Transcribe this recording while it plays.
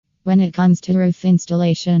When it comes to roof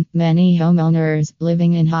installation, many homeowners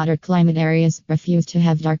living in hotter climate areas refuse to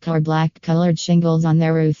have dark or black colored shingles on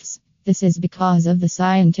their roofs. This is because of the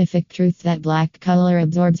scientific truth that black color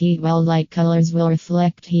absorbs heat while light colors will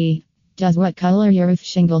reflect heat. Does what color your roof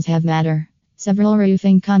shingles have matter? Several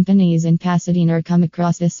roofing companies in Pasadena come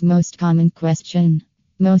across this most common question.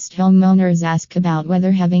 Most homeowners ask about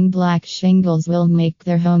whether having black shingles will make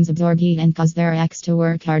their homes absorb heat and cause their attics to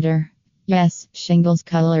work harder. Yes, shingles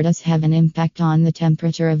color does have an impact on the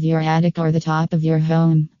temperature of your attic or the top of your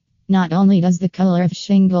home. Not only does the color of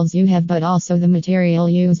shingles you have, but also the material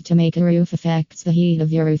used to make a roof affects the heat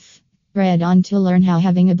of your roof. Read on to learn how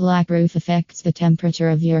having a black roof affects the temperature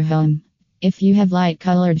of your home. If you have light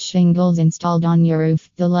colored shingles installed on your roof,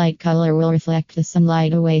 the light color will reflect the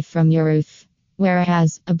sunlight away from your roof,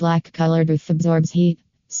 whereas a black colored roof absorbs heat.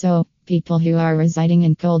 So, people who are residing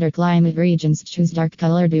in colder climate regions choose dark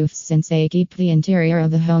colored roofs since they keep the interior of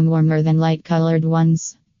the home warmer than light colored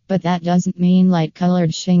ones. But that doesn't mean light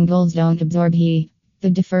colored shingles don't absorb heat. The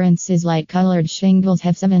difference is light colored shingles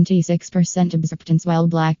have 76% absorptance while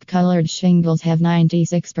black colored shingles have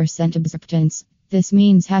 96% absorptance. This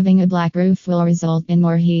means having a black roof will result in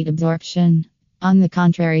more heat absorption. On the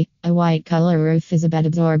contrary, a white color roof is a bad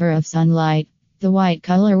absorber of sunlight. The white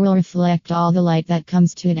color will reflect all the light that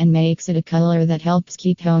comes to it and makes it a color that helps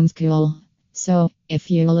keep homes cool. So, if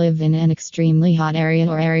you live in an extremely hot area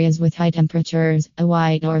or areas with high temperatures, a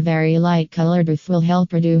white or very light colored roof will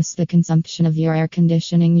help reduce the consumption of your air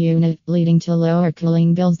conditioning unit, leading to lower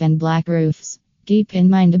cooling bills than black roofs. Keep in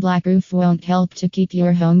mind a black roof won't help to keep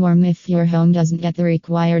your home warm if your home doesn't get the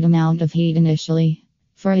required amount of heat initially.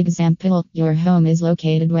 For example, your home is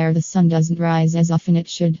located where the sun doesn't rise as often it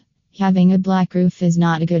should. Having a black roof is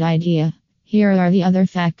not a good idea. Here are the other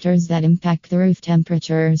factors that impact the roof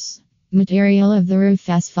temperatures. Material of the roof: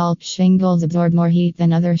 asphalt shingles absorb more heat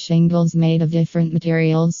than other shingles made of different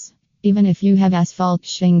materials. Even if you have asphalt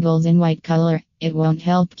shingles in white color, it won't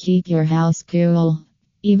help keep your house cool.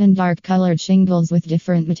 Even dark colored shingles with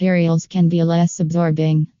different materials can be less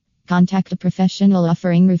absorbing. Contact a professional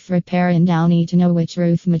offering roof repair in Downey to know which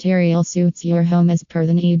roof material suits your home as per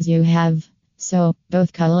the needs you have. So,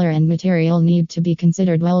 both color and material need to be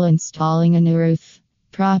considered while installing a new roof.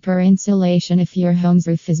 Proper insulation: if your home's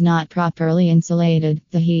roof is not properly insulated,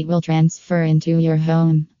 the heat will transfer into your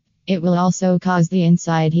home. It will also cause the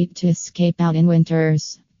inside heat to escape out in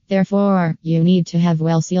winters. Therefore, you need to have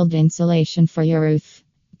well-sealed insulation for your roof.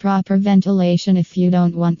 Proper ventilation: if you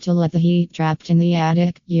don't want to let the heat trapped in the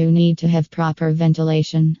attic, you need to have proper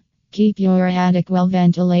ventilation. Keep your attic well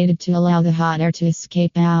ventilated to allow the hot air to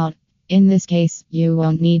escape out. In this case, you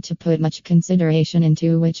won't need to put much consideration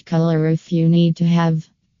into which color roof you need to have.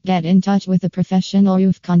 Get in touch with a professional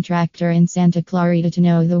roof contractor in Santa Clarita to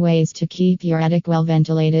know the ways to keep your attic well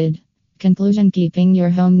ventilated. Conclusion: keeping your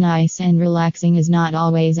home nice and relaxing is not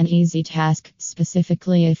always an easy task,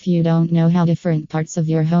 specifically if you don't know how different parts of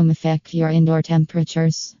your home affect your indoor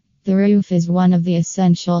temperatures. The roof is one of the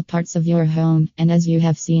essential parts of your home, and as you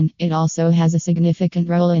have seen, it also has a significant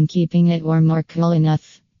role in keeping it warm or cool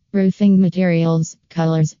enough. Roofing materials,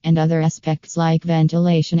 colors, and other aspects like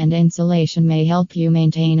ventilation and insulation may help you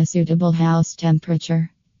maintain a suitable house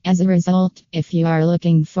temperature. As a result, if you are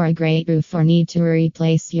looking for a great roof or need to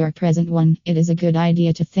replace your present one, it is a good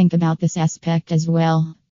idea to think about this aspect as well.